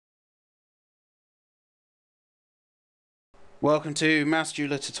Welcome to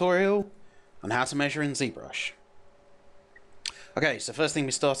Mousejeweller tutorial on how to measure in Zbrush. Okay, so first thing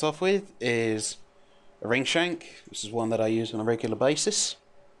we start off with is a ring shank. This is one that I use on a regular basis.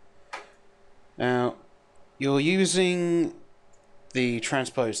 Now, you're using the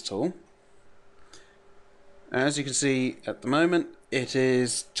transpose tool. As you can see at the moment, it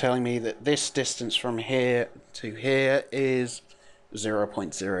is telling me that this distance from here to here is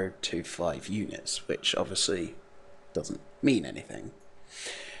 0.025 units, which obviously doesn't mean anything.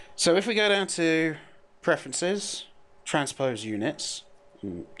 So if we go down to preferences, transpose units,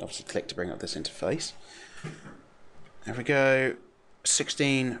 and obviously click to bring up this interface, if we go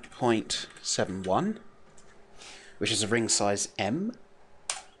 16.71, which is a ring size M,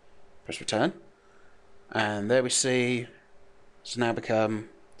 press return, and there we see it's now become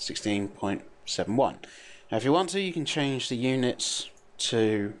 16.71. Now if you want to, you can change the units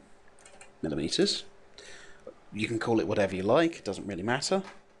to millimeters. You can call it whatever you like, it doesn't really matter.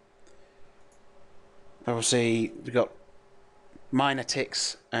 Obviously, we've got minor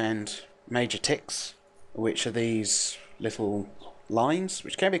ticks and major ticks, which are these little lines,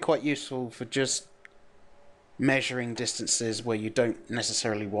 which can be quite useful for just measuring distances where you don't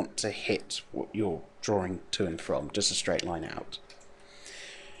necessarily want to hit what you're drawing to and from, just a straight line out.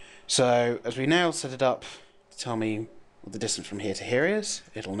 So, as we now set it up to tell me what the distance from here to here is,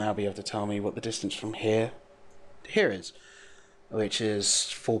 it'll now be able to tell me what the distance from here here is, which is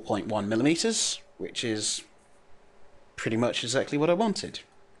 4.1 millimeters, which is pretty much exactly what I wanted.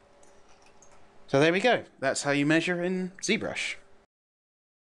 So there we go. That's how you measure in ZBrush.